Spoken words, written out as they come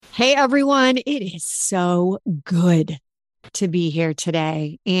Hey everyone, it is so good to be here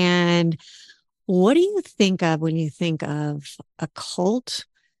today. And what do you think of when you think of a cult?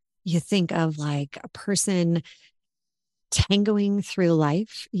 You think of like a person tangoing through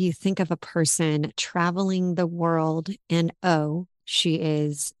life. You think of a person traveling the world, and oh, she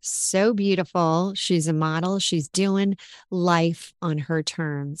is so beautiful. She's a model. She's doing life on her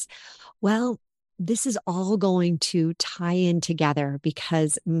terms. Well, this is all going to tie in together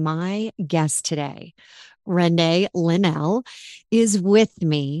because my guest today, Renee Linnell, is with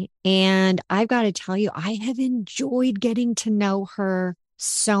me. And I've got to tell you, I have enjoyed getting to know her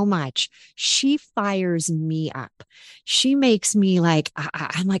so much. She fires me up. She makes me like,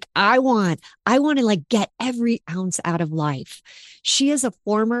 I'm like, I want to like get every ounce out of life. She is a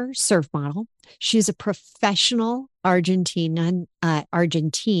former surf model. She's a professional Argentine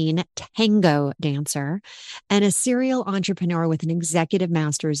tango dancer and a serial entrepreneur with an executive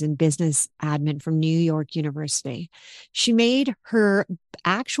master's in business admin from New York University. She made her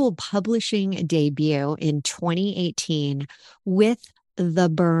actual publishing debut in 2018 with The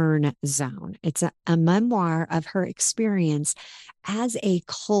Burn Zone. It's a memoir of her experience as a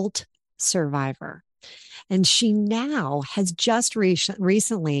cult survivor. And she now has just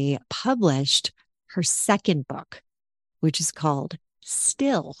recently published her second book, which is called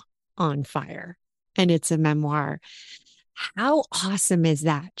Still on Fire. And it's a memoir. How awesome is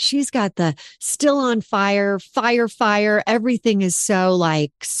that? She's got the still on fire, fire, fire. Everything is so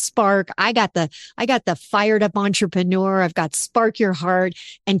like spark. I got the fired up entrepreneur. I've got spark your heart.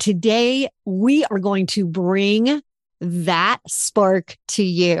 And today we are going to bring that spark to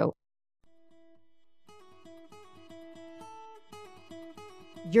you.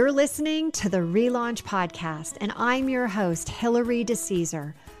 You're listening to the Relaunch Podcast, and I'm your host, Hilary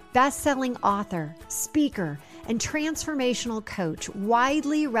DeCesar, best-selling author, speaker, and transformational coach,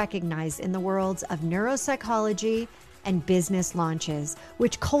 widely recognized in the worlds of neuropsychology and business launches,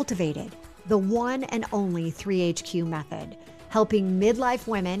 which cultivated the one and only 3HQ method, helping midlife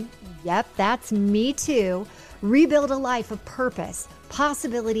women, yep, that's me too, rebuild a life of purpose,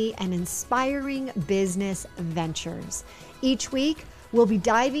 possibility, and inspiring business ventures. Each week, we'll be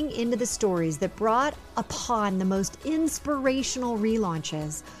diving into the stories that brought upon the most inspirational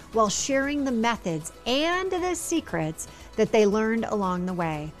relaunches while sharing the methods and the secrets that they learned along the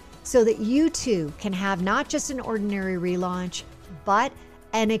way so that you too can have not just an ordinary relaunch, but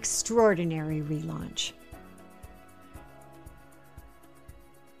an extraordinary relaunch.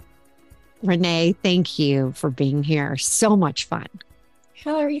 Renee, thank you for being here. So much fun.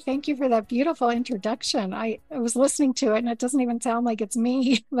 Hillary, thank you for that beautiful introduction. I was listening to it and it doesn't even sound like it's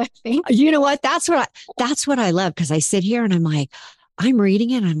me, but thank you. You know what? That's what I love because I sit here and I'm like, I'm reading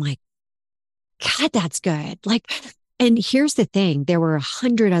it and I'm like, God, that's good. Like, and here's the thing. There were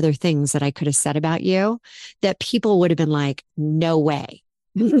 100 other things that I could have said about you that people would have been like, no way.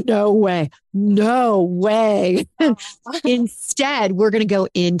 No way. No way. Instead, we're going to go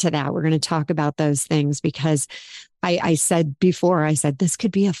into that. We're going to talk about those things because I said before, I said this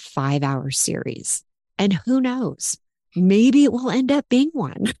could be a 5-hour series. And who knows? Maybe it will end up being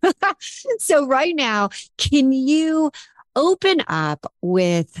one. So right now, can you open up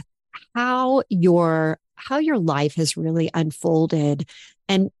with how your life has really unfolded?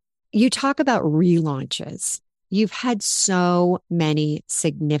 And you talk about relaunches. You've had so many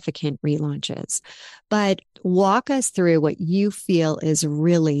significant relaunches, but walk us through what you feel is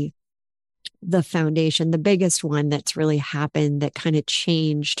really the foundation, the biggest one that's really happened that kind of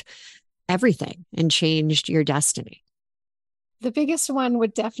changed everything and changed your destiny. The biggest one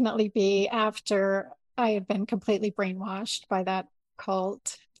would definitely be after I had been completely brainwashed by that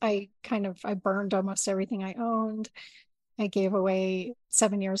cult. I burned almost everything I owned. I gave away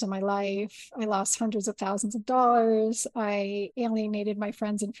 7 years of my life. I lost hundreds of thousands of dollars. I alienated my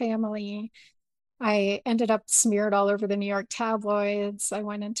friends and family. I ended up smeared all over the New York tabloids. I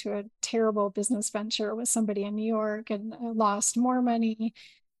went into a terrible business venture with somebody in New York and I lost more money.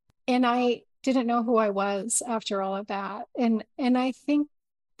 And I didn't know who I was after all of that. And I think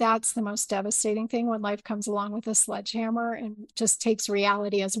that's the most devastating thing when life comes along with a sledgehammer and just takes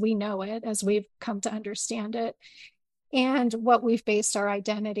reality as we know it, as we've come to understand it, and what we've based our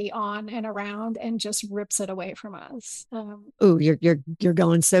identity on and around, and just rips it away from us. Oh, you're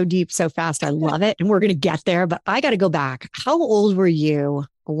going so deep so fast. I love it. And we're going to get there, but I got to go back. How old were you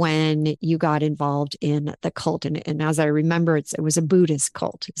when you got involved in the cult? And as I remember, it was a Buddhist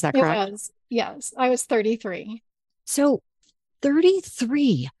cult. Is that It correct? was, yes, I was 33. So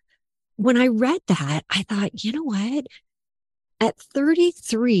 33, when I read that, I thought, you know what? At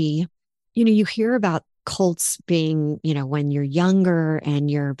 33, you hear about cults being, when you're younger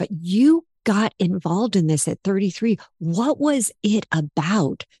but you got involved in this at 33. What was it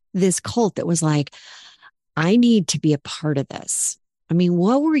about this cult that was like, I need to be a part of this? I mean,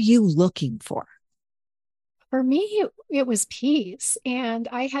 what were you looking for? For me, it was peace. And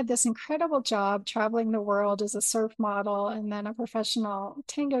I had this incredible job traveling the world as a surf model and then a professional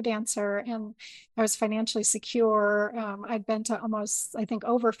tango dancer. And I was financially secure. I'd been to almost, I think,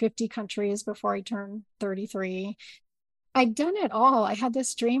 over 50 countries before I turned 33. I'd done it all. I had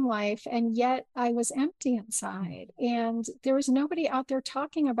this dream life, and yet I was empty inside. And there was nobody out there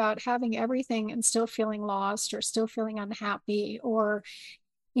talking about having everything and still feeling lost or still feeling unhappy, or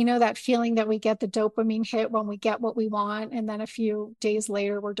that feeling that we get the dopamine hit when we get what we want. And then a few days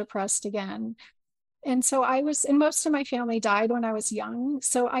later, we're depressed again. And so and most of my family died when I was young.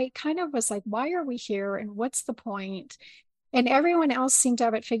 So I kind of was like, why are we here? And what's the point? And everyone else seemed to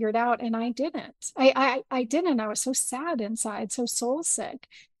have it figured out. And I didn't. I didn't. I was so sad inside, so soul sick.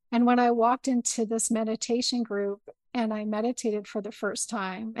 And when I walked into this meditation group and I meditated for the first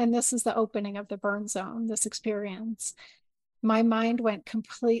time, and this is the opening of the burn zone, this experience, my mind went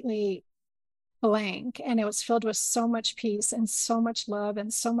completely blank and it was filled with so much peace and so much love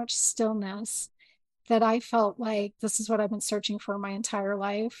and so much stillness that I felt like this is what I've been searching for my entire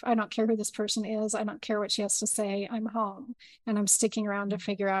life. I don't care who this person is. I don't care what she has to say. I'm home and I'm sticking around to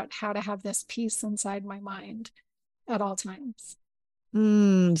figure out how to have this peace inside my mind at all times.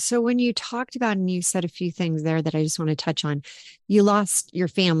 So when you talked about, and you said a few things there that I just want to touch on, you lost your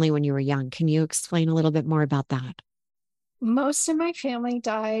family when you were young. Can you explain a little bit more about that? Most of my family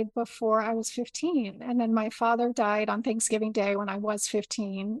died before I was 15. And then my father died on Thanksgiving Day when I was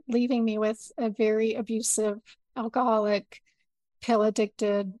 15, leaving me with a very abusive, alcoholic, pill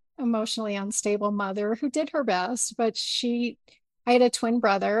addicted, emotionally unstable mother who did her best. I had a twin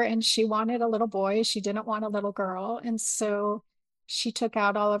brother and she wanted a little boy. She didn't want a little girl. And so she took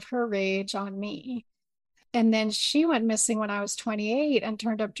out all of her rage on me. And then she went missing when I was 28 and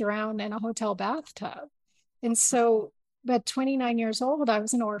turned up drowned in a hotel bathtub. And so, at 29 years old, I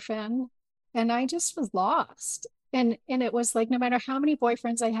was an orphan and I just was lost. And it was like no matter how many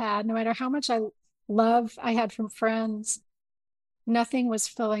boyfriends I had, no matter how much love I had from friends, nothing was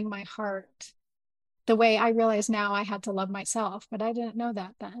filling my heart the way I realize now I had to love myself, but I didn't know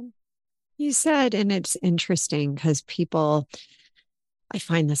that then. You said, and it's interesting because I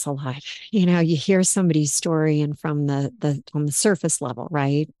find this a lot. You hear somebody's story, and from the on the surface level,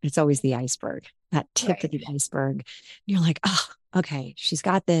 right? It's always the iceberg, that tip of Right. the iceberg. And you're like, oh, okay, she's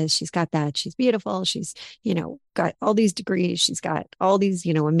got this, she's got that, she's beautiful, she's, got all these degrees, she's got all these,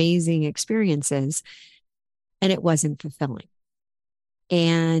 amazing experiences, and it wasn't fulfilling.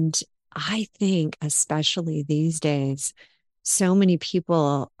 And I think, especially these days, so many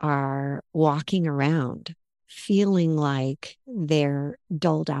people are walking around feeling like they're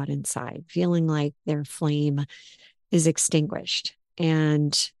dulled out inside, feeling like their flame is extinguished.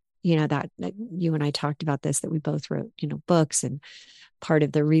 And, that you and I talked about this, that we both wrote, books, and part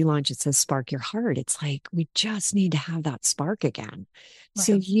of the relaunch, it says spark your heart. It's like, we just need to have that spark again.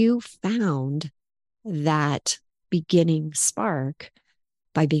 So Right. you found that beginning spark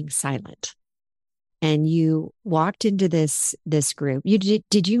by being silent, and you walked into this group.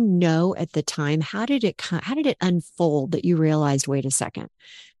 Did you know at the time, how did it unfold that you realized, wait a second,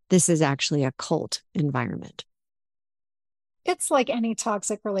 this is actually a cult environment? It's like any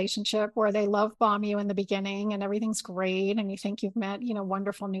toxic relationship where they love bomb you in the beginning and everything's great and you think you've met,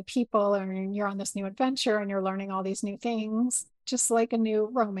 wonderful new people and you're on this new adventure and you're learning all these new things, just like a new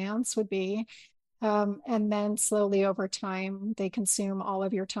romance would be. And then slowly over time, they consume all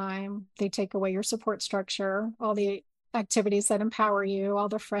of your time. They take away your support structure, all the activities that empower you, all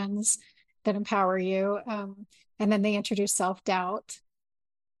the friends that empower you. And then they introduce self-doubt.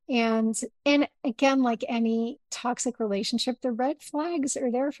 And again, like any toxic relationship, the red flags are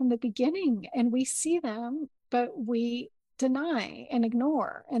there from the beginning and we see them, but we deny and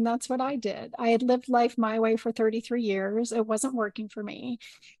ignore. And that's what I did. I had lived life my way for 33 years. It wasn't working for me.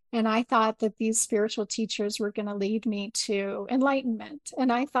 And I thought that these spiritual teachers were going to lead me to enlightenment.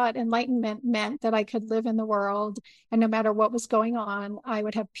 And I thought enlightenment meant that I could live in the world and no matter what was going on, I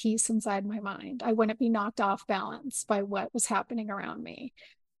would have peace inside my mind. I wouldn't be knocked off balance by what was happening around me.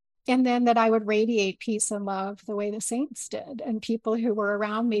 And then that I would radiate peace and love the way the saints did. And people who were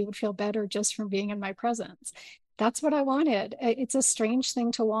around me would feel better just from being in my presence. That's what I wanted. It's a strange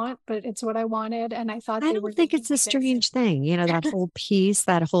thing to want, but it's what I wanted. And I thought I they don't were think leading it's a me there. strange thing, that whole piece,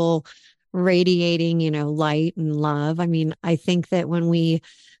 that whole radiating, light and love. I mean, I think that when we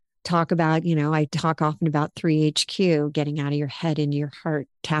talk about, I talk often about 3HQ, getting out of your head into your heart,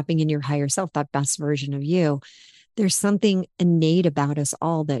 tapping in your higher self, that best version of you. There's something innate about us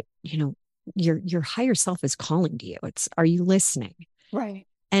all that, your higher self is calling to you. It's, are you listening? Right.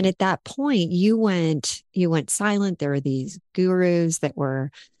 And at that point, you went silent. There were these gurus that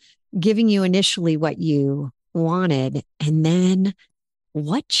were giving you initially what you wanted. And then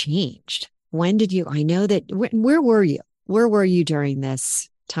what changed? When did you, I know that, where were you? Where were you during this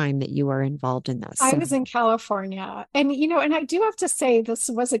time that you were involved in this? I was in California. And, and I do have to say, this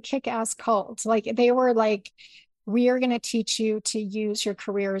was a kick-ass cult. Like, they were like, we are going to teach you to use your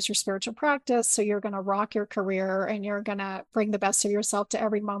career as your spiritual practice. So you're going to rock your career and you're going to bring the best of yourself to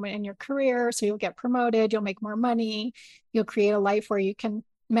every moment in your career. So you'll get promoted, you'll make more money, you'll create a life where you can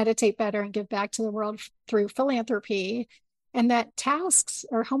meditate better and give back to the world through philanthropy. And that tasks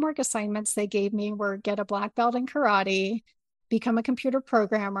or homework assignments they gave me were get a black belt in karate, become a computer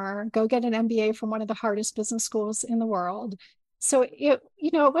programmer, go get an MBA from one of the hardest business schools in the world. So it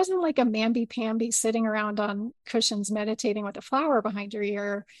wasn't like a mamby-pamby sitting around on cushions meditating with a flower behind your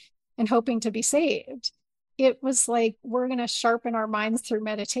ear and hoping to be saved. It was like, we're going to sharpen our minds through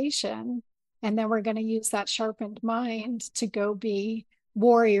meditation, and then we're going to use that sharpened mind to go be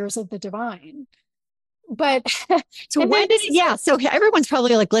warriors of the divine. But, So and when then did it? Yeah. So everyone's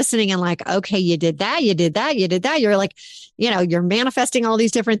probably like listening and like, okay, you did that, you did that, you did that. You're like, you're manifesting all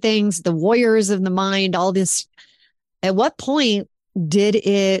these different things, the warriors of the mind, all this. At what point did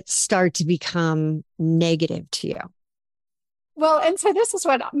it start to become negative to you? well, and so this is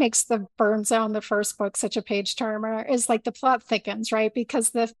what makes the Burn Zone, the first book, such a page turner, is like the plot thickens, right?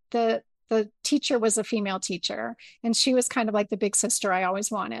 Because the teacher was a female teacher, and she was kind of like the big sister I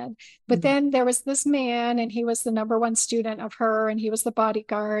always wanted. But Mhm. then there was this man, and he was the number one student of her, and he was the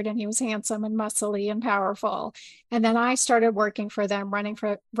bodyguard, and he was handsome and muscly and powerful. And then I started working for them,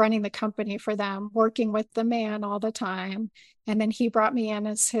 running the company for them, working with the man all the time. And then he brought me in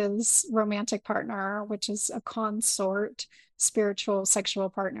as his romantic partner, which is a consort, spiritual sexual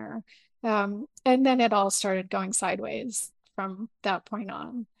partner. And then it all started going sideways from that point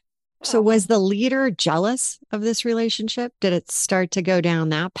on. So was the leader jealous of this relationship? Did it start to go down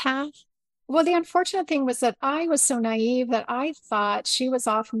that path? Well, the unfortunate thing was that I was so naive that I thought she was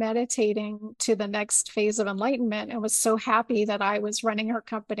off meditating to the next phase of enlightenment and was so happy that I was running her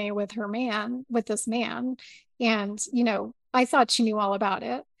company with her man, with this man. And, I thought she knew all about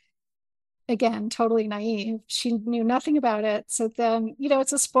it. Again, totally naive. She knew nothing about it. So then,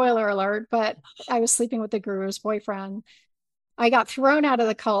 it's a spoiler alert, but I was sleeping with the guru's boyfriend. I got thrown out of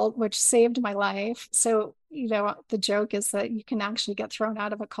the cult, which saved my life. So, the joke is that you can actually get thrown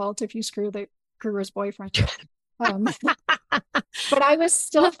out of a cult if you screw the guru's boyfriend. Um, but I was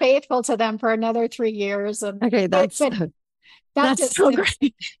still faithful to them for another 3 years. Okay, But that that's just so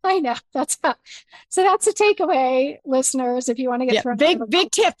great. I know so that's a takeaway, listeners. If you want to get Yeah, thrown out of a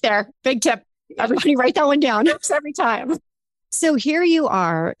big cult, tip there. Big tip. yeah, Everybody write that one down. works every time. So here you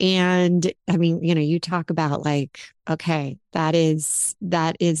are, and I mean, you talk about like, okay, that is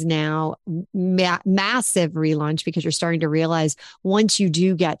now massive relaunch because you're starting to realize once you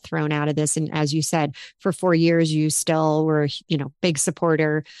do get thrown out of this, and as you said, for 4 years you still were, big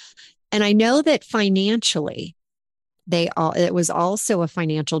supporter, and I know that financially it was also a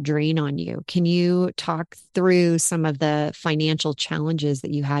financial drain on you. Can you talk through some of the financial challenges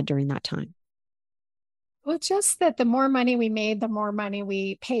that you had during that time? Well, just that the more money we made, the more money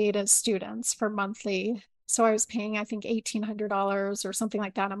we paid as students for monthly. So I was paying, I think, $1,800 or something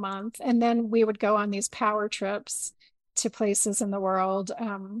like that a month. And then we would go on these power trips to places in the world.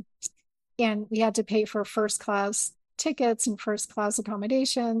 And we had to pay for first class tickets and first class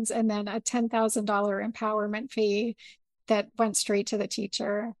accommodations, and then a $10,000 empowerment fee that went straight to the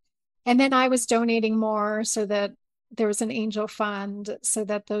teacher. And then I was donating more so that there was an angel fund so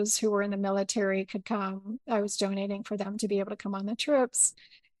that those who were in the military could come. I was donating for them to be able to come on the trips.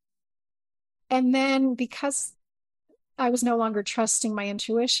 And then because I was no longer trusting my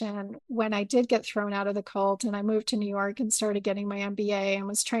intuition, when I did get thrown out of the cult and I moved to New York and started getting my MBA and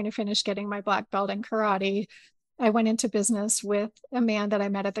was trying to finish getting my black belt in karate, I went into business with a man that I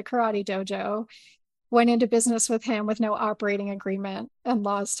met at the karate dojo, went into business with him with no operating agreement and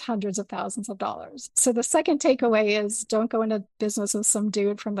lost hundreds of thousands of dollars. So the second takeaway is don't go into business with some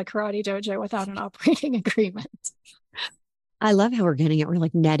dude from the karate dojo without an operating agreement. I love how we're getting it. We're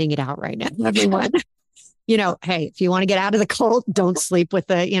like netting it out right now, everyone. Hey, if you want to get out of the cult, don't sleep with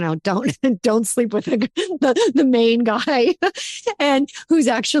don't sleep with the main guy and who's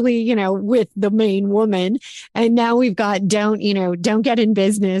actually, with the main woman. And now we've got don't get in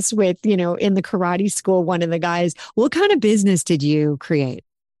business with, in the karate school, one of the guys. What kind of business did you create?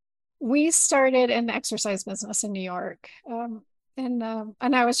 We started an exercise business in New York. And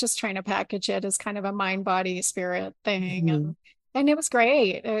I was just trying to package it as kind of a mind, body, spirit thing. Mhm. And it was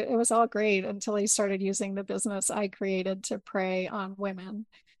great. It was all great until he started using the business I created to prey on women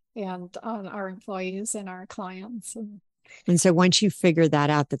and on our employees and our clients. And And so once you figured that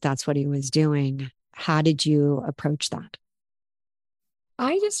out, that that's what he was doing, how did you approach that?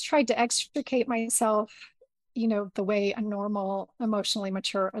 I just tried to extricate myself, the way a normal, emotionally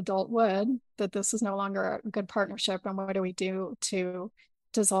mature adult would, that this is no longer a good partnership. And what do we do to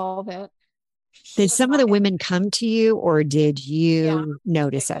dissolve it? He Did was some of not the in. women come to you or did Yeah, you they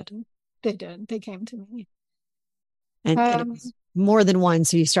notice it? did. They did. They came to me. And it Um, was more than one.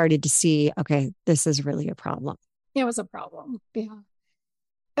 So you started to see, okay, this is really a problem. it was a problem. Yeah.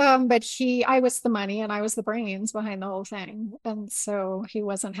 But I was the money and I was the brains behind the whole thing. And so he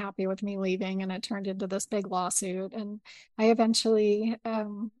wasn't happy with me leaving and it turned into this big lawsuit. And I eventually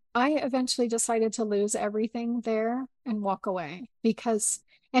decided to lose everything there and walk away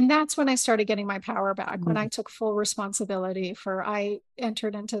and that's when I started getting my power back, when I Mm. took full responsibility I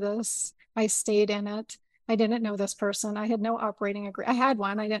entered into this, I stayed in it. I didn't know this person. I had no operating agreement. I had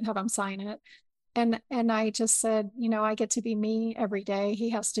one. I didn't have him sign it. And I just said, I get to be me every day. He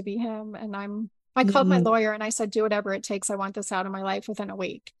has to be him. I called my Mm. lawyer and I said, do whatever it takes. I want this out of my life within a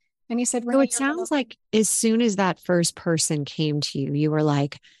week. And he said, So Renee, it you're gonna. sounds like as soon as that first person came to you, you were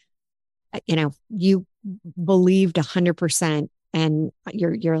like, you believed 100% and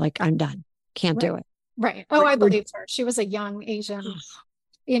you're like, I'm done. Can't Right. do it. Right. Oh, I We're, believed her. She was a young Asian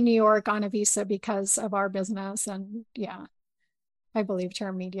in New York on a visa because of our business. And yeah, I believed her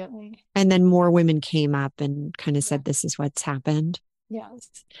immediately. and then more women came up and kind of Yeah. said, this is what's happened. Yes.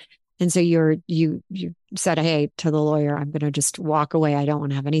 And so you said, hey, to the lawyer, I'm going to just walk away. I don't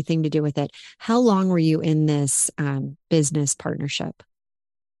want to have anything to do with it. How long were you in this business partnership?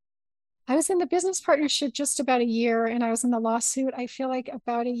 I was in the business partnership just about a year, and I was in the lawsuit, I feel like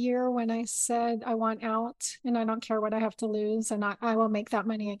about a year, when I said I want out and I don't care what I have to lose, and I will make that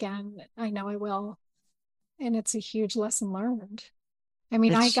money again. I know I will. And it's a huge lesson learned. I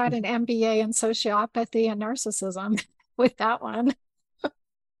mean, I It's, got an MBA in sociopathy and narcissism with that one.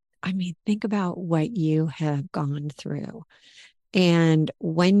 I mean, think about what you have gone through. And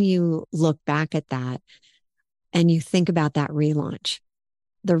when you look back at that and you think about that relaunch,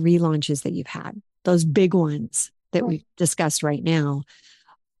 the relaunches that you've had, those big ones that we've Right. discussed right now,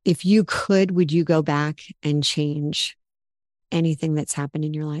 if you could, would you go back and change anything that's happened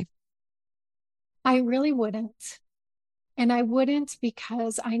in your life? I really wouldn't. And I wouldn't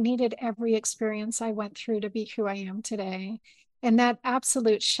because I needed every experience I went through to be who I am today. And that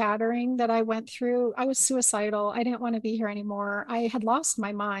absolute shattering that I went through, I was suicidal. I didn't want to be here anymore. I had lost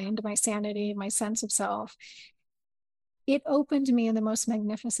my mind, my sanity, my sense of self. It opened me in the most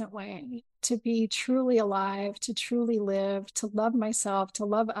magnificent way to be truly alive, to truly live, to love myself, to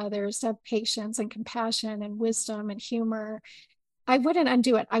love others, to have patience and compassion and wisdom and humor. I wouldn't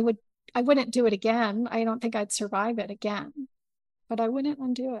undo it. I wouldn't do it again. I don't think I'd survive it again, but I wouldn't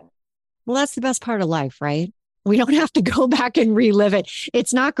undo it. Well, that's the best part of life, right? We don't have to go back and relive it.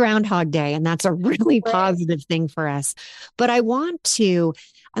 It's not Groundhog Day, and that's a really Right. positive thing for us. But I want to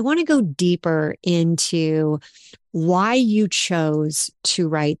go deeper into why you chose to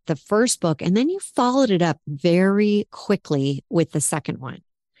write the first book and then you followed it up very quickly with the second one.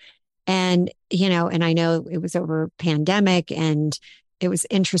 And I know it was over pandemic and it was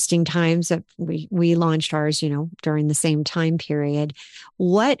interesting times that we launched ours, during the same time period.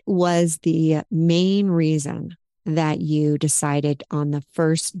 What was the main reason that you decided on the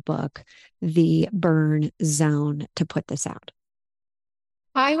first book, The Burn Zone, to put this out?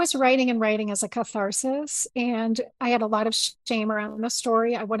 I was writing and writing as a catharsis, and I had a lot of shame around the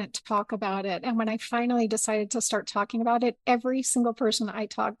story. I wouldn't talk about it. And when I finally decided to start talking about it, every single person I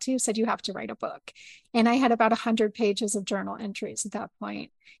talked to said, you have to write a book. And I had about 100 pages of journal entries at that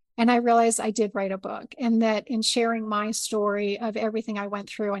point. And I realized I did write a book, and that in sharing my story of everything I went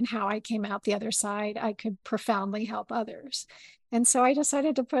through and how I came out the other side, I could profoundly help others. And so I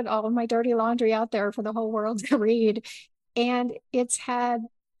decided to put all of my dirty laundry out there for the whole world to read. And it's had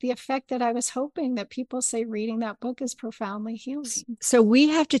the effect that I was hoping, that people say reading that book is profoundly healing. So we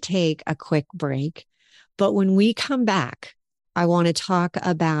have to take a quick break, but when we come back, I want to talk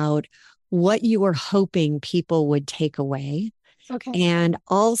about what you were hoping people would take away Okay. and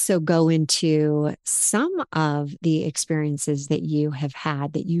also go into some of the experiences that you have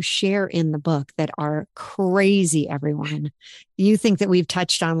had that you share in the book that are crazy, everyone. You think that we've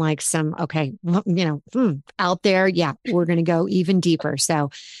touched on like some, okay, well, out there. Yeah, we're going to go even deeper.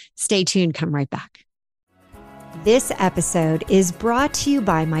 So stay tuned, come right back. This episode is brought to you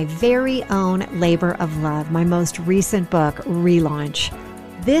by my very own labor of love, my most recent book, Relaunch.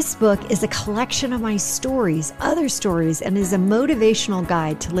 This book is a collection of my stories, other stories, and is a motivational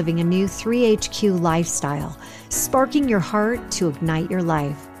guide to living a new 3HQ lifestyle, sparking your heart to ignite your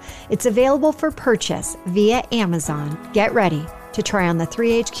life. It's available for purchase via Amazon. Get ready to try on the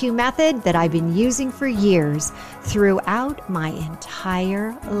 3HQ method that I've been using for years throughout my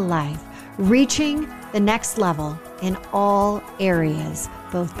entire life, reaching the next level in all areas,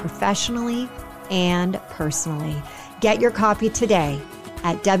 both professionally and personally. Get your copy today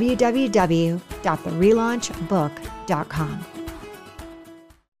at www.therelaunchbook.com.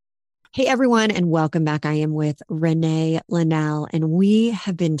 Hey everyone, and welcome back. I am with Renee Linnell, and we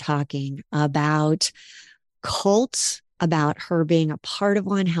have been talking about cults, about her being a part of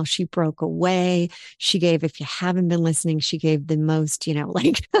one, how she broke away. She gave, if you haven't been listening, she gave the most,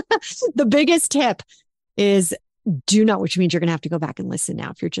 the biggest tip is do not, which means you're going to have to go back and listen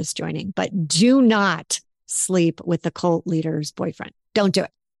now if you're just joining, but do not sleep with the cult leader's boyfriend. Don't do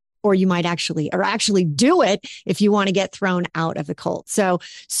it. Or you might actually do it if you want to get thrown out of the cult. So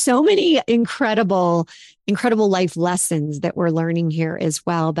many incredible life lessons that we're learning here as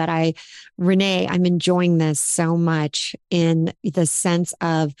well. But Renee, I'm enjoying this so much in the sense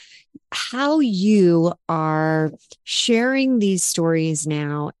of how you are sharing these stories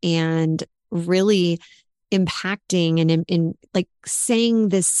now and really impacting and in like saying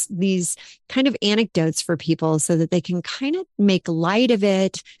these kind of anecdotes for people so that they can kind of make light of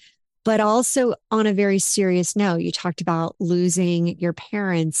it, but also on a very serious note. You talked about losing your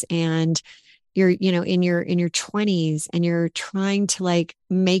parents and you're, in your 20s and you're trying to like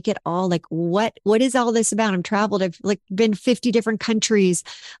make it all like, what is all this about? I'm traveled. I've like been 50 different countries.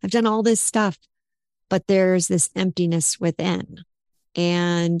 I've done all this stuff, but there's this emptiness within.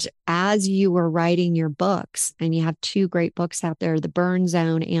 And as you were writing your books, and you have two great books out there, The Burn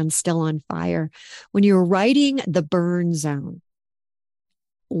Zone and Still on Fire, when you were writing The Burn Zone,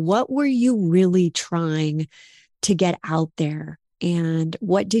 what were you really trying to get out there? And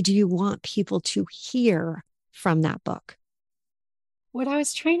what did you want people to hear from that book? What I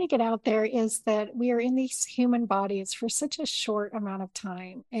was trying to get out there is that we are in these human bodies for such a short amount of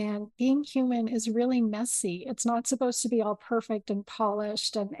time. And being human is really messy. It's not supposed to be all perfect and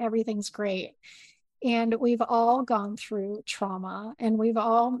polished and everything's great. And we've all gone through trauma and we've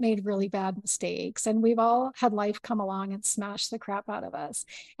all made really bad mistakes and we've all had life come along and smash the crap out of us.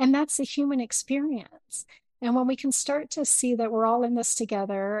 And that's the human experience. And when we can start to see that we're all in this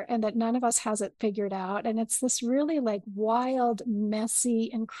together and that none of us has it figured out, and it's this really like wild,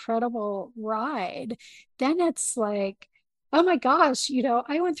 messy, incredible ride, then it's like, oh my gosh,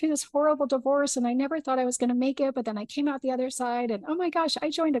 I went through this horrible divorce and I never thought I was going to make it, but then I came out the other side. And oh my gosh,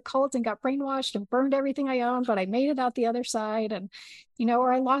 I joined a cult and got brainwashed and burned everything I owned, but I made it out the other side. And,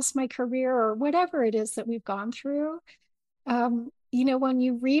 or I lost my career or whatever it is that we've gone through. When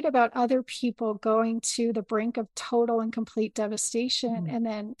you read about other people going to the brink of total and complete devastation and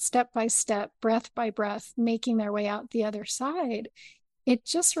then step by step, breath by breath, making their way out the other side, it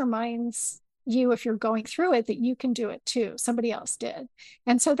just reminds you, if you're going through it, that you can do it too. Somebody else did.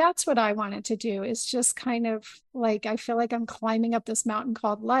 And so that's what I wanted to do, is just kind of like, I feel like I'm climbing up this mountain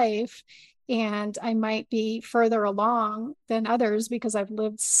called life, and I might be further along than others because I've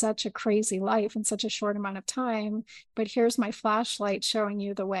lived such a crazy life in such a short amount of time. But here's my flashlight showing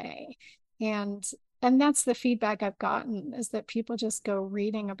you the way. And that's the feedback I've gotten, is that people just go,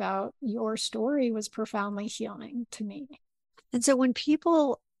 reading about your story was profoundly healing to me. And so when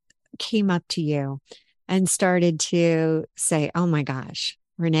people came up to you and started to say, oh my gosh,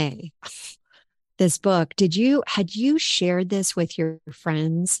 Renee, this book, had you shared this with your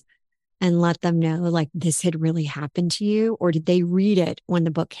friends and let them know like this had really happened to you? Or did they read it when the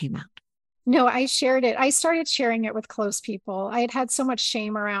book came out? No, I shared it. I started sharing it with close people. I had had so much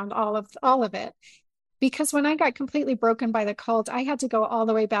shame around all of it, because when I got completely broken by the cult, I had to go all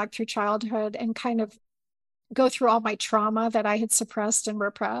the way back through childhood and kind of go through all my trauma that I had suppressed and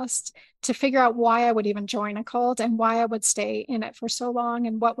repressed to figure out why I would even join a cult and why I would stay in it for so long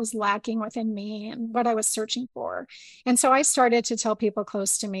and what was lacking within me and what I was searching for. And so I started to tell people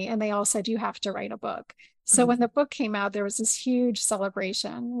close to me, and they all said, you have to write a book. So when the book came out, there was this huge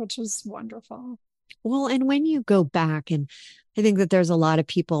celebration, which was wonderful. Well, and when you go back, and I think that there's a lot of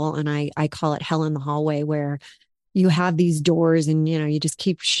people, and I call it hell in the hallway, where you have these doors and, you just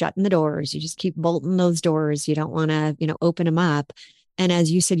keep shutting the doors. You just keep bolting those doors. You don't want to, open them up. And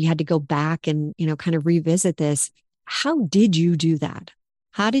as you said, you had to go back and, kind of revisit this. How did you do that?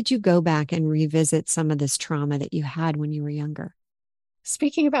 How did you go back and revisit some of this trauma that you had when you were younger?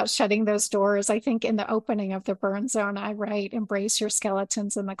 Speaking about shutting those doors, I think in the opening of the burn zone, I write, embrace your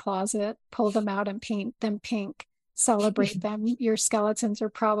skeletons in the closet, pull them out and paint them pink, celebrate them. Your skeletons are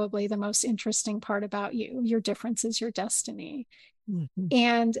probably the most interesting part about you. Your difference is your destiny. Mhm.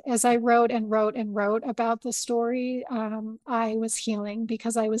 And as I wrote and wrote and wrote about the story, I was healing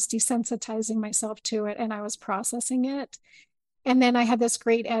because I was desensitizing myself to it and I was processing it. And then I had this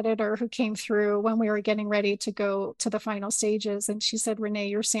great editor who came through when we were getting ready to go to the final stages. And she said, Renee,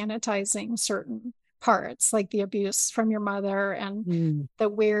 you're sanitizing certain parts, like the abuse from your mother and Mm. the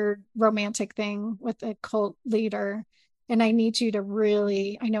weird romantic thing with the cult leader. And I need you to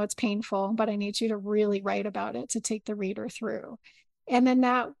really, I know it's painful, but I need you to really write about it to take the reader through. And then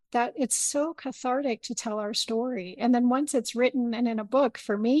that it's so cathartic to tell our story. And then once it's written and in a book,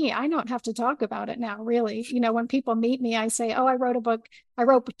 for me, I don't have to talk about it now, really. When people meet me, I say, "Oh, I wrote a book. I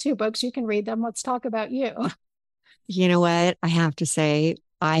wrote two books. You can read them. Let's talk about you." You know what? I have to say,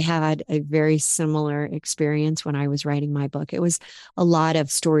 I had a very similar experience when I was writing my book. It was a lot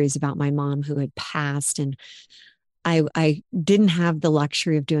of stories about my mom who had passed, and I didn't have the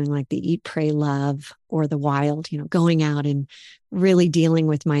luxury of doing like the Eat, Pray, Love or the Wild, going out and really dealing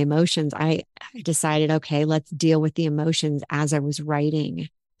with my emotions. I decided, okay, let's deal with the emotions as I was writing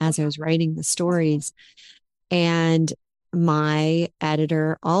the stories. And my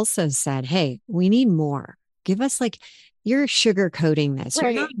editor also said, hey, we need more. Give us like, you're sugarcoating this.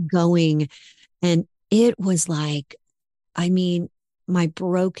 You're not Right. going. And it was like, I mean, my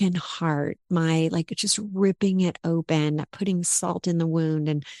broken heart, my like just ripping it open, putting salt in the wound,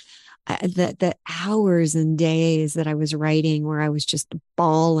 and the hours and days that I was writing where I was just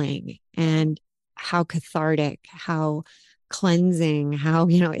bawling, and how cathartic, how cleansing, how,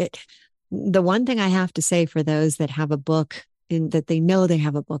 it. The one thing I have to say for those that have a book in that they know they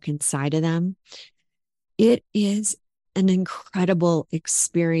have a book inside of them, it is an incredible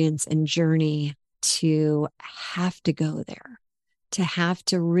experience and journey to have to go there, to have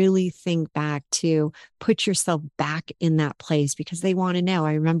to really think back, to put yourself back in that place because they want to know.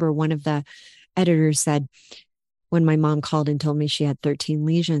 I remember one of the editors said, when my mom called and told me she had 13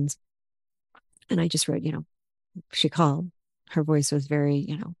 lesions, and I just wrote, she called, her voice was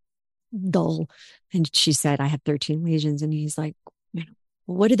very, dull. And she said, I have 13 lesions. And he's like, well,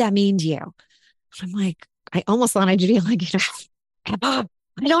 what did that mean to you? I'm like, I almost thought I'd be like, I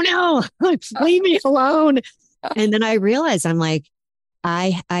don't know. Leave me alone. And then I realized I'm like,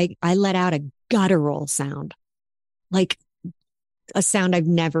 I let out a guttural sound, like a sound I've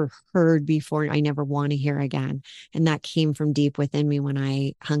never heard before. I never want to hear again. And that came from deep within me when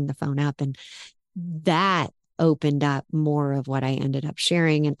I hung the phone up. And that opened up more of what I ended up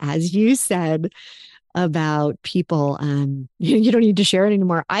sharing. And as you said, about people, you don't need to share it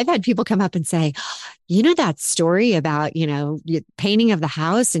anymore. I've had people come up and say, that story about, painting of the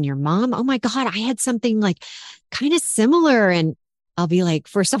house and your mom. Oh my God, I had something like kind of similar. And I'll be like,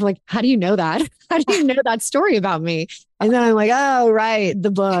 first off, like, how do you know that? How do you know that story about me? And then I'm like, oh, right,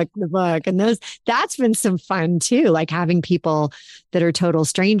 the book, the book. And that's been some fun too, like having people that are total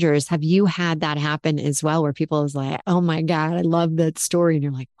strangers. Have you had that happen as well, where people is like, oh my God, I love that story. And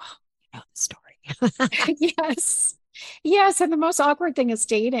you're like, oh, you know the story. Yes. Yes. And the most awkward thing is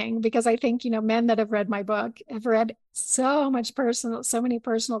dating because I think, men that have read my book have read so many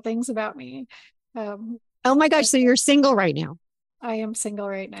personal things about me. Um, Oh my gosh. So you're single right now. I am single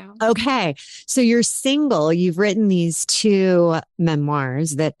right now. Okay. So you're single. You've written these two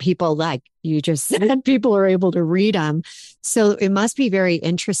memoirs that people like. You just said people are able to read them. So it must be very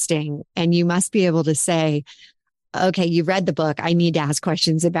interesting. And you must be able to say, okay, you read the book. I need to ask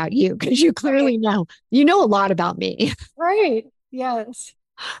questions about you because you Right. clearly know a lot about me. Right. Yes.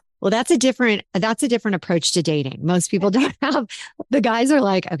 Well, that's a different approach to dating. Most people don't have. The guys are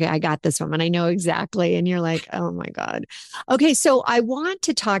like, okay, I got this woman. I know exactly. And you're like, oh my God. Okay, so I want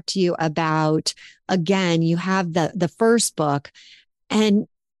to talk to you about, again, you have the first book, and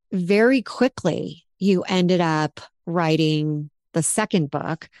very quickly you ended up writing the second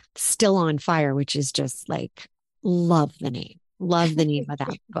book, Still on Fire, which is just like, love the name. Love the name of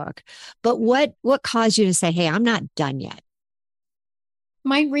that book. But what caused you to say, hey, I'm not done yet?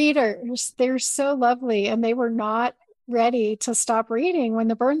 My readers, they're so lovely and they were not ready to stop reading when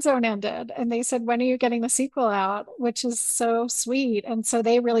the burn zone ended. And they said, when are you getting the sequel out? Which is so sweet. And so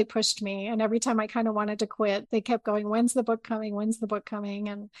they really pushed me. And every time I kind of wanted to quit, they kept going, when's the book coming? When's the book coming?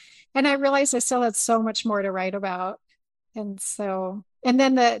 And I realized I still had so much more to write about. And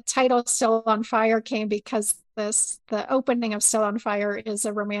then the title Still on Fire came because the opening of Still on Fire is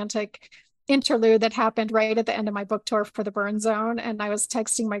a romantic interlude that happened right at the end of my book tour for the burn zone. And I was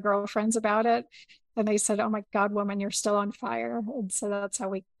texting my girlfriends about it. And they said, "Oh my God, woman, you're still on fire." And so that's how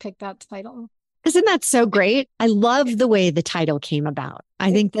we picked that title. Isn't that so great? I love the way the title came about.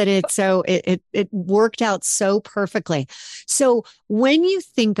 I think that it worked out so perfectly. So when you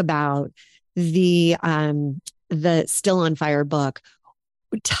think about the Still on Fire book,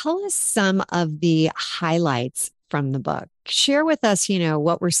 tell us some of the highlights from the book. Share with us,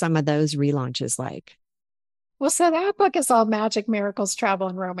 what were some of those relaunches like? Well, so that book is all magic, miracles, travel,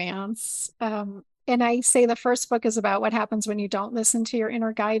 and romance. And I say the first book is about what happens when you don't listen to your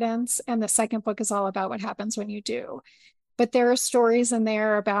inner guidance, and the second book is all about what happens when you do. But there are stories in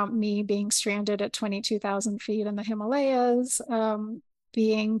there about me being stranded at 22,000 feet in the Himalayas,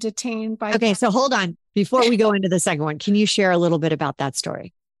 being detained by Okay, so hold on. Before we go into the second one, can you share a little bit about that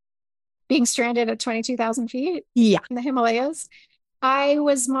story? being stranded at 22,000 feet Yeah. in the Himalayas. I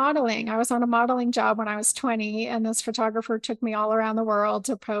was modeling. I was on a modeling job when I was 20, and this photographer took me all around the world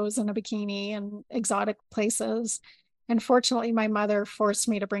to pose in a bikini and exotic places. And fortunately, my mother forced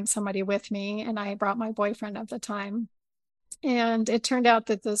me to bring somebody with me, and I brought my boyfriend at the time. And it turned out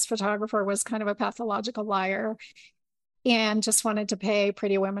that this photographer was kind of a pathological liar and just wanted to pay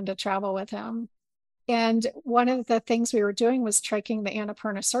pretty women to travel with him. And one of the things we were doing was trekking the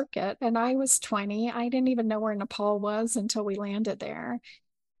Annapurna Circuit. And I was 20. I didn't even know where Nepal was until we landed there.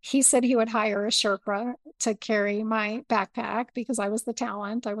 He said he would hire a Sherpa to carry my backpack because I was the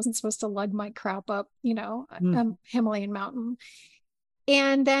talent. I wasn't supposed to lug my crap up, a Mm. Himalayan mountain.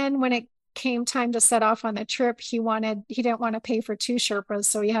 And then when it came time to set off on the trip, he didn't want to pay for two Sherpas.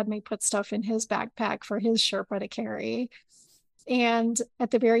 So he had me put stuff in his backpack for his Sherpa to carry. And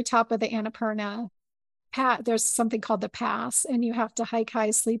at the very top of the Annapurna there's something called the pass, and you have to hike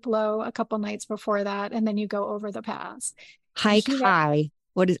high, sleep low a couple nights before that, and then you go over the pass. And Hike high.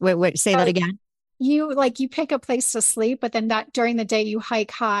 Say that uh, again. you pick a place to sleep, but then that during the day you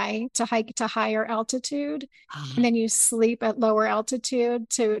hike to higher altitude, and Ah, then you sleep at lower altitude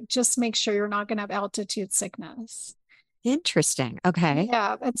to just make sure you're not going to have altitude sickness. interesting. Okay.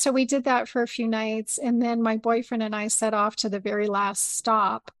 Yeah, and so we did that for a few nights, and then my boyfriend and I set off to the very last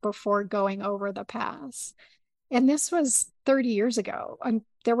stop before going over the pass. And this was 30 years ago.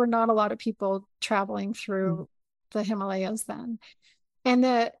 There were not a lot of people traveling Mm. through the Himalayas then. And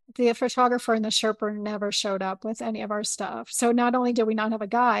the photographer and the Sherpa never showed up with any of our stuff. So not only did we not have a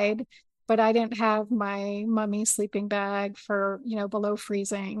guide, but I didn't have my mummy sleeping bag for, below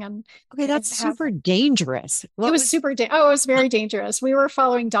freezing. And Okay, I that's didn't have super dangerous. it What was was it was very dangerous. We were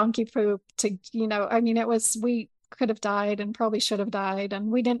following donkey poop to, we could have died and probably should have died.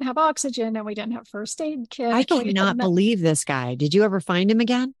 And we didn't have oxygen and we didn't have first aid I kit. We had cannot believe this guy. Did you ever find him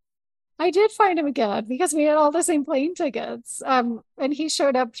again? I did find him again because we had all the same plane tickets. And he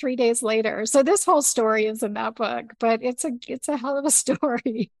showed up 3 days later. So this whole story is in that book, but it's a hell of a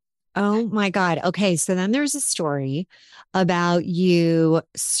story. Oh my God. Okay, so then there's a story about you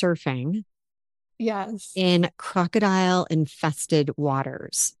surfing Yes. in crocodile infested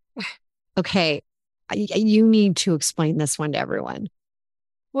waters. Okay, you need to explain this one to everyone.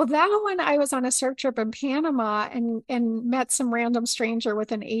 Well, that one I was on a surf trip in Panama and met some random stranger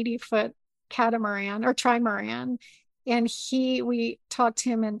with an 80-foot catamaran or trimaran. And we talked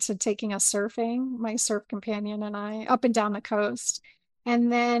him into taking us surfing, my surf companion and I, up and down the coast.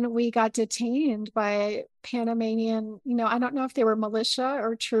 And then we got detained by Panamanian, I don't know if they were militia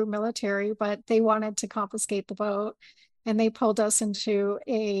or true military, but they wanted to confiscate the boat. And they pulled us into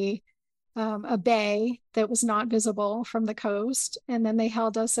a bay that was not visible from the coast. And then they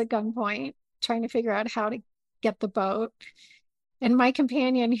held us at gunpoint, trying to figure out how to get the boat. And my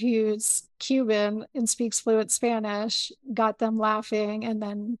companion, who's Cuban and speaks fluent Spanish, got them laughing and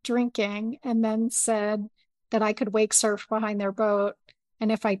then drinking, and then said that I could wake surf behind their boat.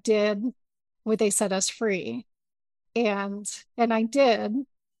 And if I did, would they set us free? And I did.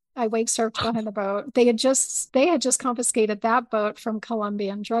 I wake surfed behind the boat. They had just confiscated that boat from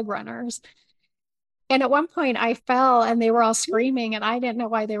Colombian drug runners. And at one point I fell and they were all screaming and I didn't know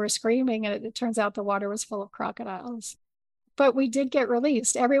why they were screaming. And it turns out the water was full of crocodiles. But we did get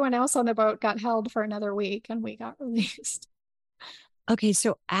released. Everyone else on the boat got held for another week and we got released. Okay,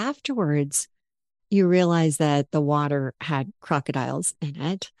 so afterwards, you realize that the water had crocodiles in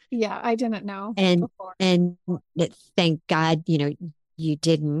it. Yeah, I didn't know And before. and thank God, you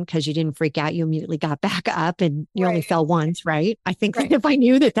didn't because you didn't freak out. You immediately got back up and you only Right, fell once, right? I think that right, if I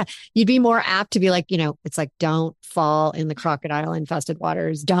knew that you'd be more apt to be like, it's like don't fall in the crocodile infested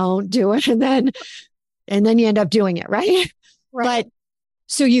waters. Don't do it. And then you end up doing it, right? right. But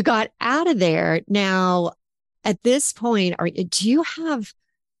so you got out of there. Now, at this point, do you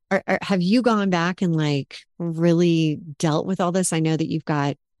have you gone back and like really dealt with all this? I know that you've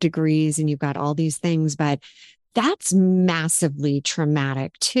got degrees and you've got all these things, but that's massively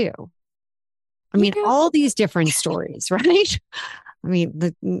traumatic too. I You mean, know, all these different stories, right? I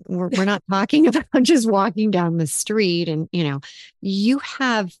mean, we're not talking about just walking down the street and, you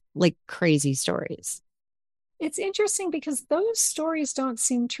have like crazy stories. it's interesting because those stories don't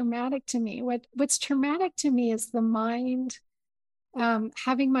seem traumatic to me. What's traumatic to me is the mind,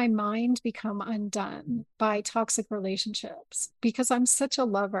 having my mind become undone by toxic relationships because I'm such a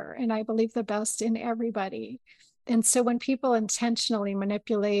lover and I believe the best in everybody. And so when people intentionally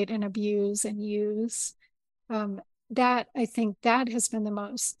manipulate and abuse and use, um, that I think that has been the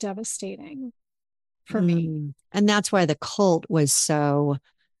most devastating for me. And that's why the cult was so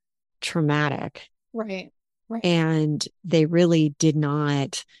traumatic. Right. Right. And they really did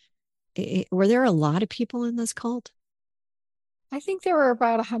not. Were there a lot of people in this cult? I think there were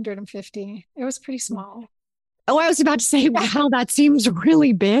about 150. It was pretty small. Oh, I was about to say, wow, that seems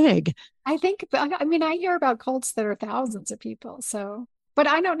really big. I think, I mean, I hear about cults that are thousands of people. So, but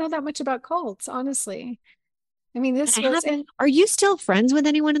I don't know that much about cults, honestly. I mean, And this I was, have, and are you still friends with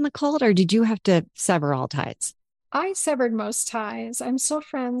anyone in the cult or did you have to sever all ties? I severed most ties. I'm still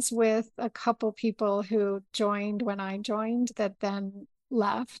friends with a couple people who joined when I joined that then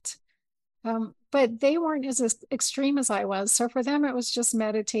left. But they weren't as extreme as I was. So for them, it was just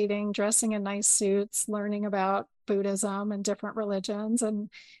meditating, dressing in nice suits, learning about Buddhism and different religions, and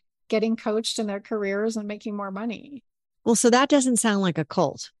getting coached in their careers and making more money. Well, so that doesn't sound like a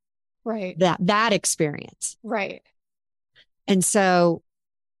cult, Right. that experience. Right. And so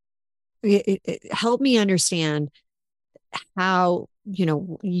help me understand how,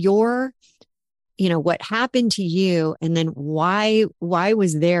 what happened to you and then why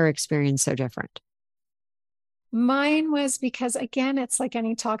was their experience so different? Mine was because again, it's like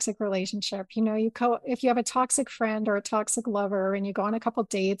any toxic relationship. If you have a toxic friend or a toxic lover and you go on a couple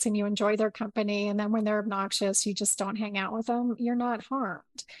dates and you enjoy their company, and then when they're obnoxious, you just don't hang out with them, you're not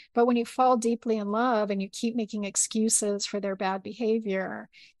harmed. But when you fall deeply in love and you keep making excuses for their bad behavior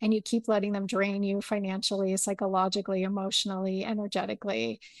and you keep letting them drain you financially, psychologically, emotionally,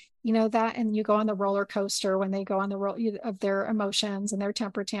 energetically, that, and you go on the roller coaster when they go on the roll of their emotions and their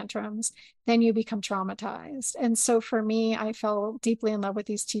temper tantrums, then you become traumatized. And so for me, I fell deeply in love with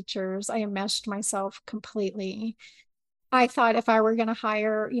these teachers. I enmeshed myself completely. I thought if I were going to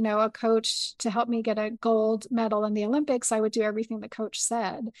hire, a coach to help me get a gold medal in the Olympics, I would do everything the coach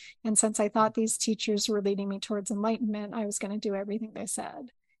said. And since I thought these teachers were leading me towards enlightenment, I was going to do everything they said.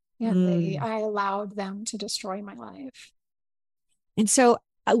 And Mm. I allowed them to destroy my life. And so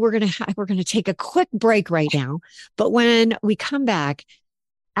we're gonna take a quick break right now, but when we come back,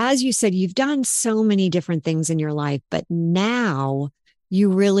 as you said, you've done so many different things in your life, but now you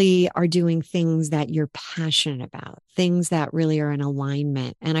really are doing things that you're passionate about, things that really are in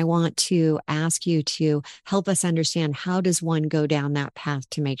alignment. And I want to ask you to help us understand, how does one go down that path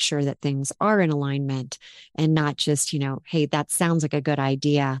to make sure that things are in alignment and not just, hey, that sounds like a good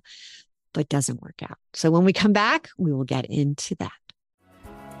idea, but doesn't work out. So when we come back, we will get into that.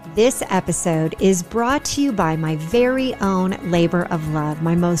 This episode is brought to you by my very own labor of love,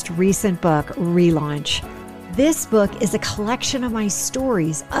 my most recent book, Relaunch. This book is a collection of my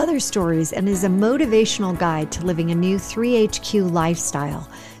stories, other stories, and is a motivational guide to living a new 3HQ lifestyle,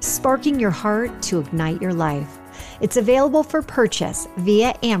 sparking your heart to ignite your life. It's available for purchase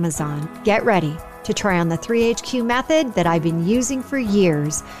via Amazon. Get ready to try on the 3HQ method that I've been using for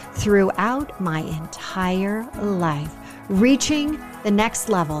years throughout my entire life, reaching the next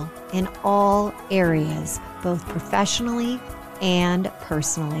level in all areas, both professionally and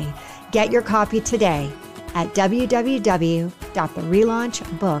personally. Get your copy today at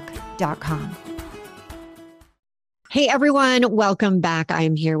www.therelaunchbook.com. Hey everyone, welcome back. I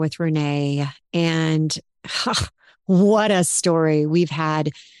am here with Renee, and what a story. We've had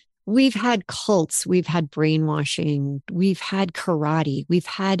cults, we've had brainwashing, we've had karate, we've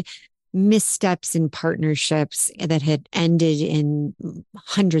had missteps in partnerships that had ended in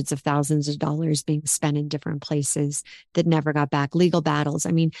hundreds of thousands of dollars being spent in different places that never got back, legal battles.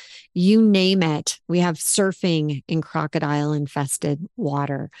 I mean, you name it. We have surfing in crocodile infested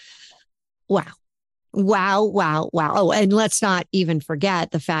water. Wow. Wow, wow, wow. Oh, and let's not even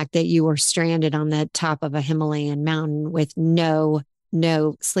forget the fact that you were stranded on the top of a Himalayan mountain with no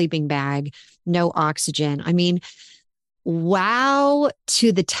sleeping bag, no oxygen. I mean, wow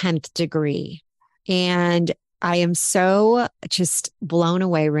to the 10th degree. And I am so just blown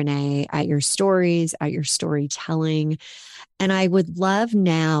away, Renee, at your stories, at your storytelling. And I would love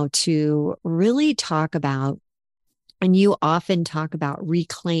now to really talk about And you often talk about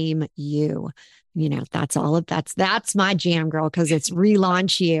reclaim you. That's my jam, girl, because it's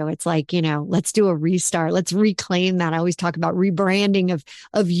relaunch you. It's like, let's do a restart. Let's reclaim that. I always talk about rebranding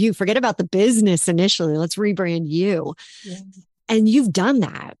of you. Forget about the business initially. Let's rebrand you. Yeah. And you've done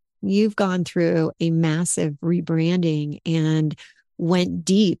that. You've gone through a massive rebranding and went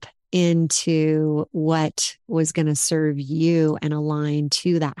deep into what was going to serve you and align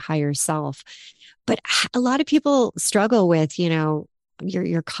to that higher self. But a lot of people struggle with,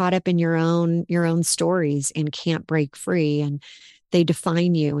 you're caught up in your own stories and can't break free, and they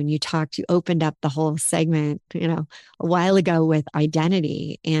define you. And you opened up the whole segment, a while ago with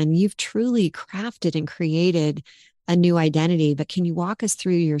identity, and you've truly crafted and created a new identity. But can you walk us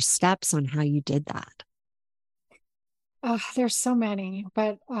through your steps on how you did that? There's so many,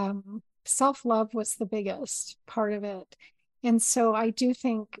 but self-love was the biggest part of it. And so I do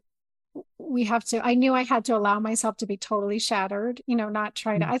think I knew I had to allow myself to be totally shattered, not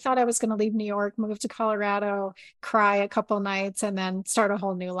try to, I thought I was going to leave New York, move to Colorado, cry a couple nights, and then start a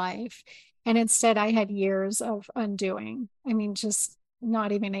whole new life. And instead, I had years of undoing. I mean, just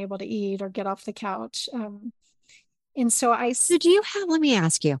not even able to eat or get off the couch. And so So let me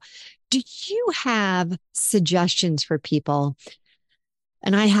ask you, do you have suggestions for people?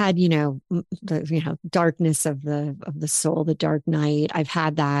 And I had, the, darkness of the soul, the dark night. I've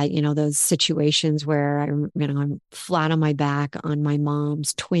had that, those situations where I'm flat on my back on my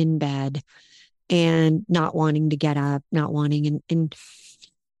mom's twin bed and not wanting to get up, not wanting, and and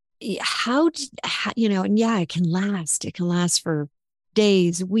yeah, it can last. It can last for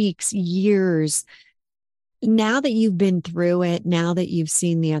days, weeks, years. Now that you've been through it, now that you've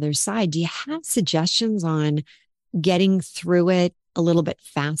seen the other side, do you have suggestions on getting through it a little bit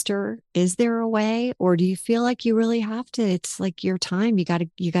faster? Is there a way, or do you feel like you really have to? It's like your time. You got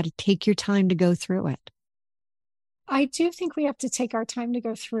to take your time to go through it. I do think we have to take our time to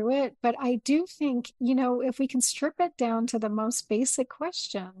go through it, but I do think, if we can strip it down to the most basic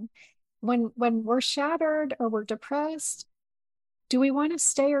question, when we're shattered or we're depressed, do we want to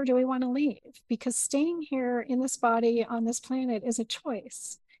stay or do we want to leave? Because staying here in this body on this planet is a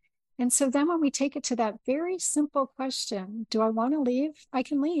choice. And so then when we take it to that very simple question, do I want to leave? I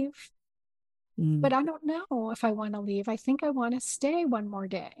can leave, Mm. but I don't know if I want to leave. I think I want to stay one more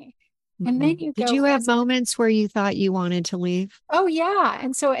day. And then Mm. you Did go, you have moments where you thought you wanted to leave? oh yeah.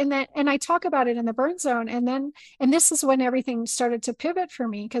 And so and I talk about it in the burn zone. And this is when everything started to pivot for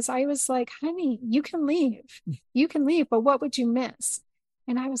me because I was like, honey, you can leave. You can leave, but what would you miss?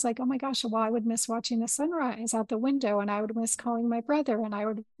 And I was like, oh my gosh, well, I would miss watching the sunrise out the window, and I would miss calling my brother, and I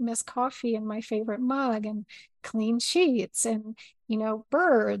would miss coffee in my favorite mug, and clean sheets, and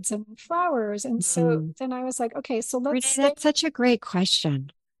birds and flowers. And so Mm. then I was like, okay, so let's Renee, stay. that's such a great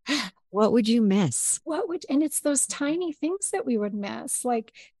question. What would you miss? And it's those tiny things that we would miss,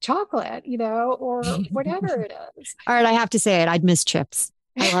 like chocolate, or whatever it is. All right, I have to say it. I'd miss chips.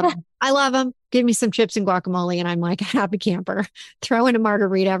 I love them. I love them. Give me some chips and guacamole, and I'm like a happy camper. Throw in a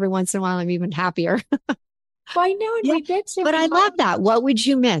margarita every once in a while. I'm even happier. Well, I know, and Yeah. we get to But we I might love that. What would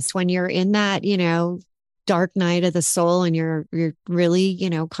you miss when you're in that, dark night of the soul and you're really,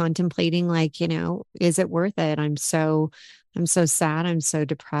 contemplating like, is it worth it? I'm so sad. I'm so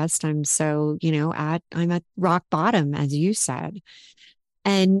depressed. I'm at rock bottom, as you said.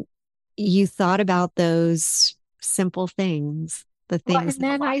 And you thought about those simple things, the well, things and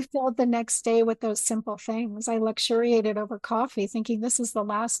that, then I filled the next day with those simple things. I luxuriated over coffee, thinking this is the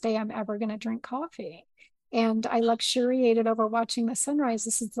last day I'm ever going to drink coffee. And I luxuriated over watching the sunrise.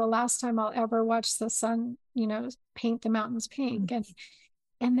 This is the last time I'll ever watch the sun, paint the mountains pink.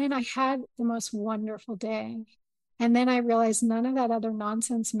 And then I had the most wonderful day. And then I realized none of that other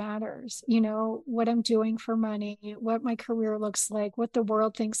nonsense matters. What I'm doing for money, what my career looks like, what the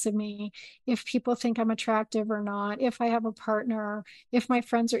world thinks of me, if people think I'm attractive or not, if I have a partner, if my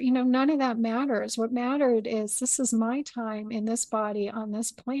friends are, none of that matters. What mattered is this is my time in this body on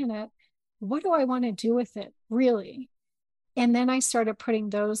this planet. What do I want to do with it, really? And then I started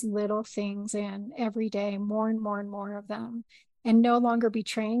putting those little things in every day, more and more and more of them, and no longer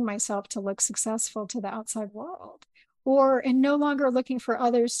betraying myself to look successful to the outside world, and no longer looking for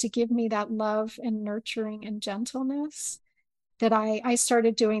others to give me that love and nurturing and gentleness. That I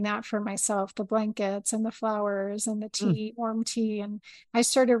started doing that for myself, the blankets and the flowers and the you tea, warm tea. And I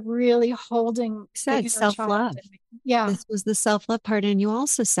started really holding the said inner child self-love. in me. Yeah, This was the self-love part. And you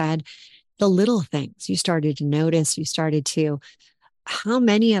also said the little things you started to notice, how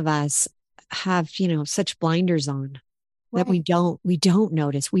many of us have, such blinders on that we right, don't we don't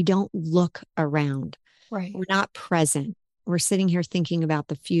notice. We don't look around. right. We're not present. we're sitting here thinking about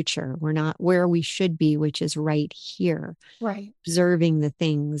the future. We're not where we should be, which is right here, Right. observing the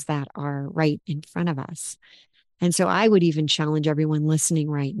things that are right in front of us. And so I would even challenge everyone listening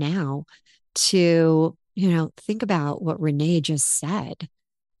right now to, think about what Renee just said.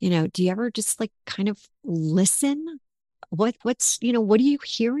 Do you ever just like kind of listen? What are you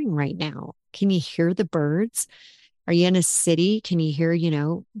hearing right now? Can you hear the birds? Are you in a city? Can you hear,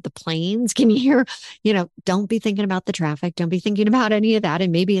 the planes? Can you hear, don't be thinking about the traffic. Don't be thinking about any of that.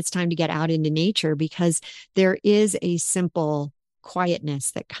 And maybe it's time to get out into nature because there is a simple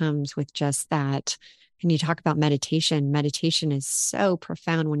quietness that comes with just that. And you talk about meditation. Meditation is so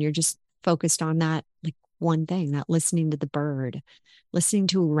profound when you're just focused on that, like one thing, that listening to the bird, listening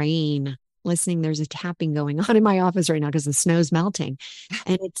to rain, listening. There's a tapping going on in my office right now because the snow's melting.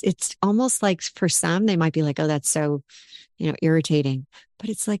 And it's almost like for some, they might be like, oh, that's so, irritating. But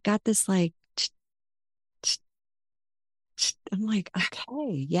it's like got this like I'm like,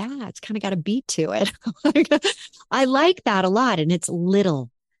 okay, yeah, it's kind of got a beat to it. Like, I like that a lot. And it's little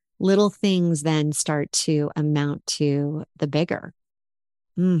things then start to amount to the bigger.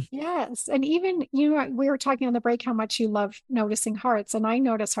 Mm. Yes. And even, we were talking on the break how much you love noticing hearts. And I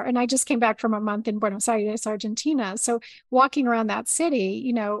notice heart. And I just came back from a month in Buenos Aires, Argentina. So walking around that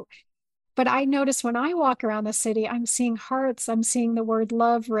city, but I notice when I walk around the city, I'm seeing hearts. I'm seeing the word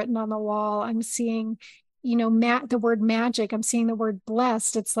love written on the wall. I'm seeing, the word magic. I'm seeing the word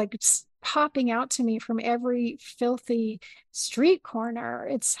blessed. It's like it's popping out to me from every filthy street corner.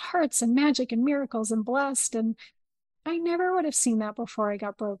 It's hearts and magic and miracles and blessed. And I never would have seen that before I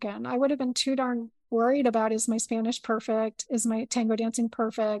got broken. I would have been too darn worried about, is my Spanish perfect? Is my tango dancing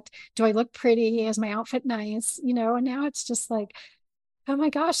perfect? Do I look pretty? Is my outfit nice? And now it's just like, oh my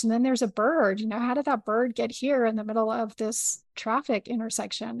gosh. And then there's a bird. How did that bird get here in the middle of this traffic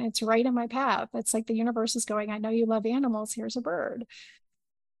intersection? It's right in my path. It's like the universe is going, I know you love animals. Here's a bird.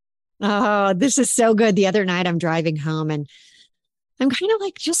 Oh, this is so good. The other night I'm driving home and I'm kind of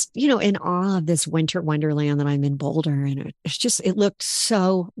like just, in awe of this winter wonderland that I'm in Boulder. And it looked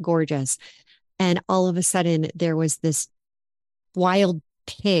so gorgeous. And all of a sudden there was this wild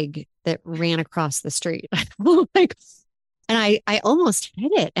pig that ran across the street. Like, and I almost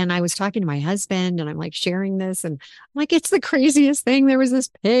hit it. And I was talking to my husband and I'm like sharing this and I'm like, it's the craziest thing. There was this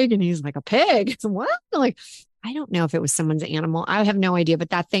pig and he's like, a pig? What? I'm like, I don't know if it was someone's animal. I have no idea,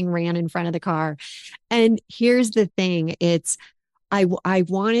 but that thing ran in front of the car. And here's the thing. I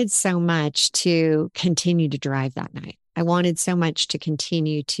wanted so much to continue to drive that night. I wanted so much to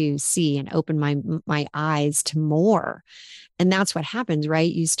continue to see and open my eyes to more. And that's what happens, right?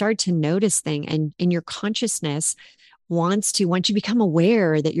 You start to notice things and in your consciousness once you become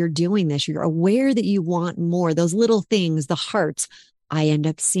aware that you're doing this, you're aware that you want more, those little things, the hearts. I end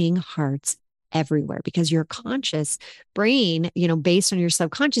up seeing hearts everywhere because your conscious brain, based on your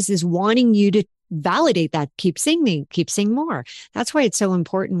subconscious, is wanting you to validate that, keep seeing more. That's why it's so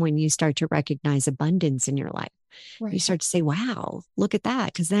important when you start to recognize abundance in your life. You Right. start to say, wow, look at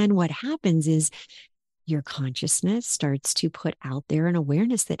that. Because then what happens is your consciousness starts to put out there an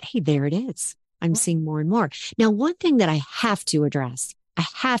awareness that, hey, there it is. I'm Right. seeing more and more. Now, one thing that I have to address, I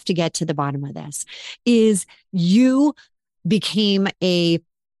have to get to the bottom of this, is you became a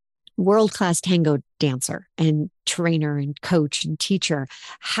world class tango dancer and trainer and coach and teacher.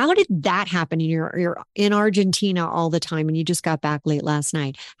 How did that happen? And you're in Argentina all the time and you just got back late last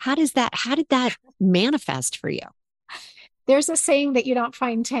night. How did that manifest for you? There's a saying that you don't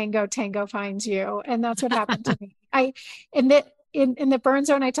find tango, tango finds you. And that's what happened to me. In the burn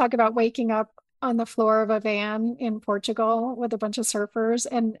zone, I talk about waking up on the floor of a van in Portugal with a bunch of surfers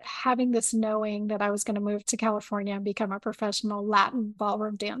and having this knowing that I was going to move to California and become a professional Latin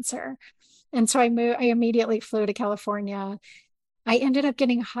ballroom dancer. And so I immediately flew to California. I ended up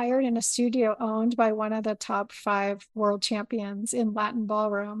getting hired in a studio owned by one of the top 5 world champions in Latin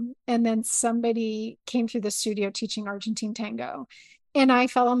ballroom. And then somebody came through the studio teaching Argentine tango. And I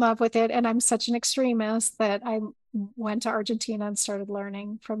fell in love with it. And I'm such an extremist that I went to Argentina and started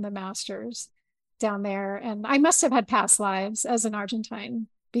learning from the masters down there. And I must have had past lives as an Argentine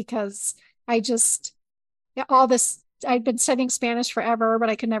because I just, yeah, all this, I'd been studying Spanish forever, but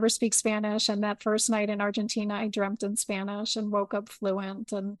I could never speak Spanish. And that first night in Argentina, I dreamt in Spanish and woke up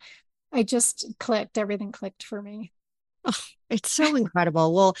fluent. And I just clicked, everything clicked for me. Oh, it's so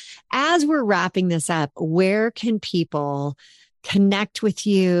incredible. Well, as we're wrapping this up, where can people connect with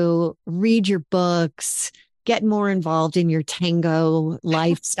you, read your books, get more involved in your tango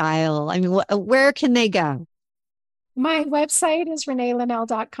lifestyle? I mean, where can they go? My website is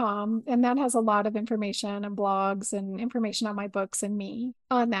reneelanell.com, and that has a lot of information and blogs and information on my books and me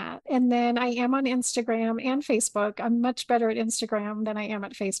on that. And then I am on Instagram and Facebook. I'm much better at Instagram than I am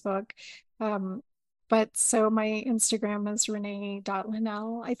at Facebook. Um, but so my Instagram is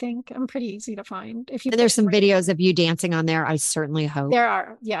renee.linnell, I think. I'm pretty easy to find. If you And put there's in some Renee, videos of you dancing on there. I certainly hope. there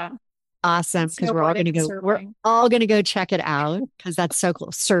are, yeah, Awesome. Because snowboarding and we're surfing. all going to go check it out because that's so cool.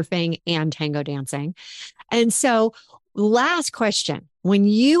 Surfing and tango dancing. And so, last question, when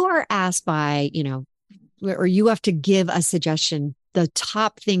you are asked by, or you have to give a suggestion, the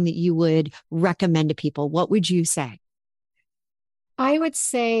top thing that you would recommend to people, what would you say? I would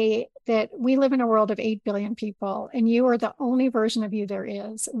say that we live in a world of 8 billion people, and you are the only version of you there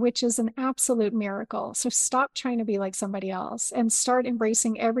is, which is an absolute miracle. So stop trying to be like somebody else and start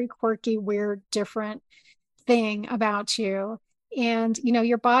embracing every quirky, weird, different thing about you. And,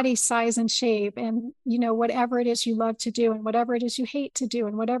 your body size and shape, and, whatever it is you love to do, and whatever it is you hate to do,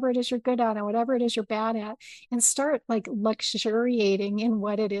 and whatever it is you're good at, and whatever it is you're bad at, and start like luxuriating in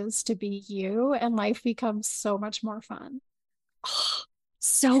what it is to be you. And life becomes so much more fun. Oh,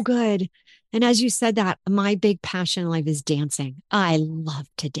 so good. And as you said that, my big passion in life is dancing. I love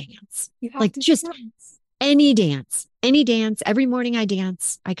to dance. You have Like to just dance. any dance, any dance. Every morning I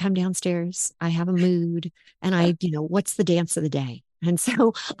dance. I come downstairs, I have a mood, and what's the dance of the day? And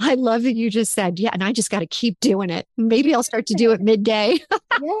so I love that you just said, yeah, and I just got to keep doing it. Maybe Keep I'll start to do doing it it. midday.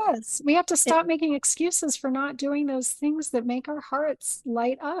 Yes, we have to stop making excuses for not doing those things that make our hearts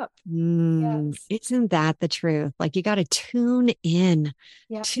light up. Yes, Isn't that the truth? Like you got to tune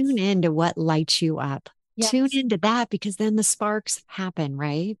yes, in to what lights you up, tune yes, into that because then the sparks happen,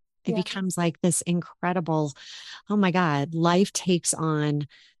 right? It yes, becomes like this incredible, oh my God, life takes on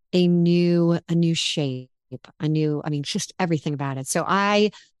a new shape, I mean, just everything about it. So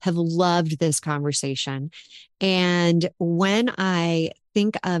I have loved this conversation. And when I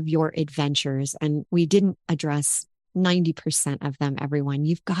think of your adventures, and we didn't address 90% of them, everyone,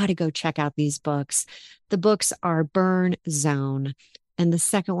 you've got to go check out these books. The books are Burn Zone, and the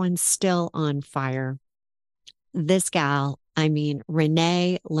second one's Still on Fire. This gal, I mean,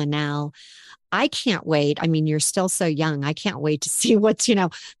 Renee Linnell, I can't wait. I mean, you're still so young. I can't wait to see what's,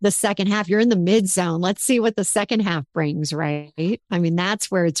 the second half. You're in the mid zone. Let's see what the second half brings, right? I mean, that's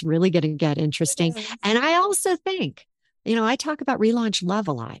where it's really going to get it interesting. is. And I also think, I talk about relaunch love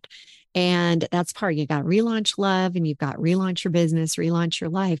a lot. And that's part, you got relaunch love and you've got relaunch your business, relaunch your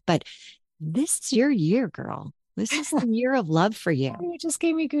life. But this is your year, girl. This is the year of love for you. You just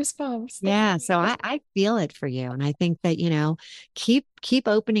gave me goosebumps. Thank Yeah, so you. I feel it for you. And I think that, keep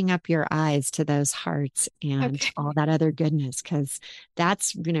opening up your eyes to those hearts and Okay. all that other goodness, because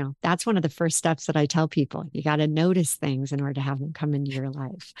that's one of the first steps that I tell people. You got to notice things in order to have them come into your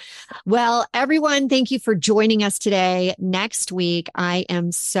life. Well, everyone, thank you for joining us today. Next week, I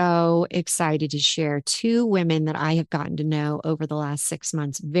am so excited to share two women that I have gotten to know over the last 6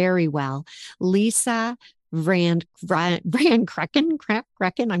 months very well. Lisa Brand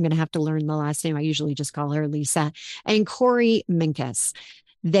Krecken. I'm going to have to learn the last name. I usually just call her Lisa. And Corey Minkus.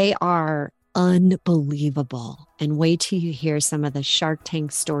 They are unbelievable. And wait till you hear some of the Shark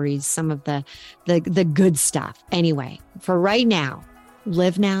Tank stories, some of the good stuff. Anyway, for right now,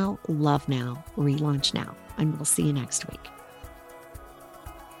 live now, love now, relaunch now. And we'll see you next week.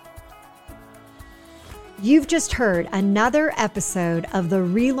 You've just heard another episode of the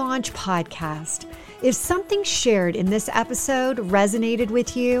Relaunch Podcast. If something shared in this episode resonated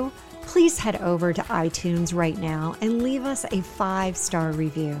with you, please head over to iTunes right now and leave us a 5-star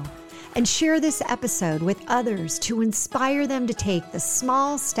review. And share this episode with others to inspire them to take the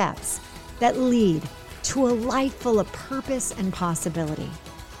small steps that lead to a life full of purpose and possibility.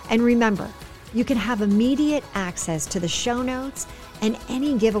 And remember, you can have immediate access to the show notes and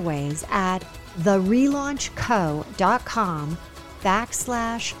any giveaways at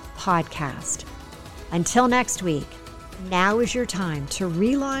therelaunchco.com/podcast. Until next week, now is your time to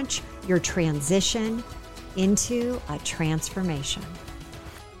relaunch your transition into a transformation.